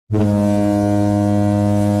Approximately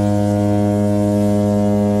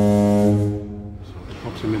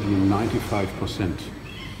 95%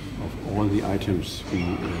 of all the items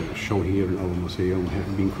we show here in our museum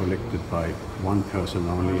have been collected by one person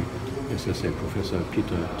only, as I say, Professor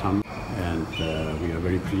Peter Tam. And we are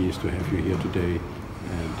very pleased to have you here today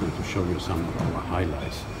and to show you some of our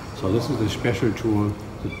highlights. So this is a special tour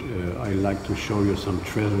that I like to show you some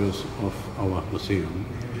treasures of our museum.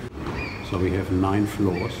 So we have 9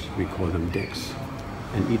 floors, we call them decks,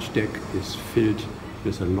 and each deck is filled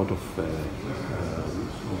with a lot of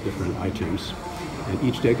different items, and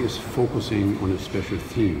each deck is focusing on a special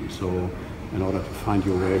theme. So in order to find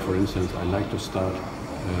your way, for instance, I like to start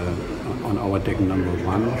on our deck number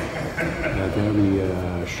 1. There we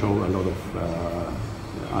show a lot of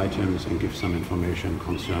items and give some information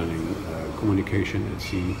concerning communication at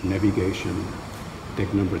sea, navigation.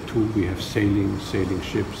 Deck number 2 we have sailing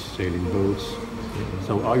ships, sailing boats.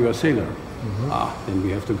 So are you a sailor? Then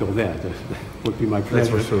we have to go there. That would be my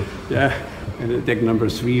pleasure. That's for sure. Yeah. And at deck number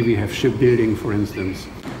 3 we have shipbuilding, for instance.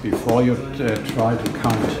 Before you try to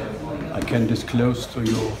count, I can disclose to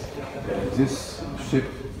you this ship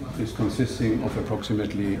is consisting of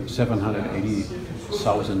approximately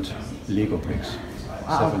 780,000 Lego bricks.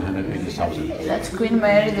 780,000. That's Queen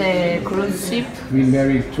Mary, the cruise ship. Queen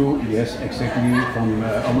Mary too, yes, exactly, from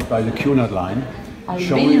owned by the Cunard line. I've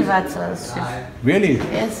been in that ship. Really?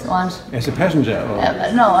 Yes, once. As a passenger? Or?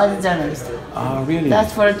 No, as a journalist. Ah, really?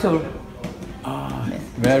 That's for a tour. Ah, yes.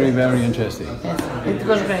 Very interesting. Yes, it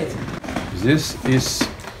was great. This is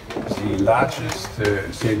the largest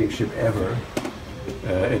sailing ship ever.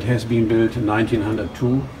 It has been built in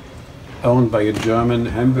 1902. Owned by a German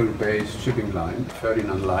Hamburg-based shipping line,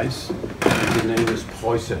 Ferdinand Leis. The name is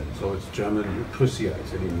Preußen, so it's German Prussia,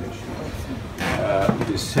 it's in English.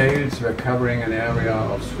 The sails were covering an area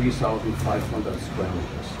of 3,500 square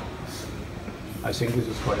meters. I think this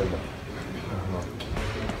is quite a lot.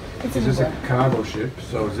 This is a cargo ship,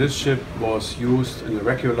 so this ship was used in the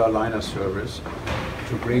regular liner service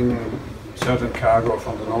to bring certain cargo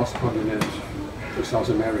from the North continent to South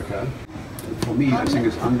America. For me, I think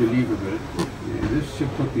it's unbelievable. This ship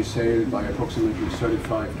could be sailed by approximately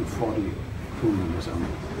 35 to 40 crew members only.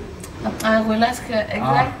 I will ask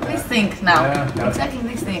exactly this thing now. Exactly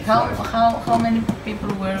this thing. How many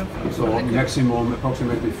people were? So maximum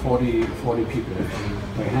approximately 40 people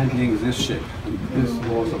were handling this ship. And this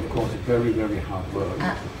was of course very hard work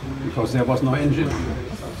because there was no engine.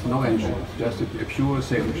 No engine, just a pure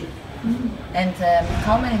sailing ship. And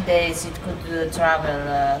how many days it could travel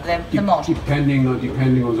the most? Depending on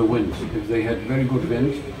the wind. If they had very good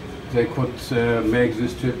wind, they could make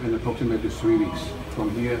this trip in approximately 3 weeks from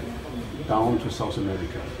here down to South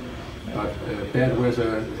America. But bad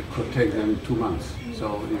weather could take them 2 months.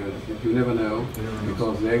 So you never know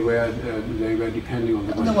because they were depending on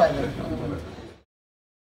the weather.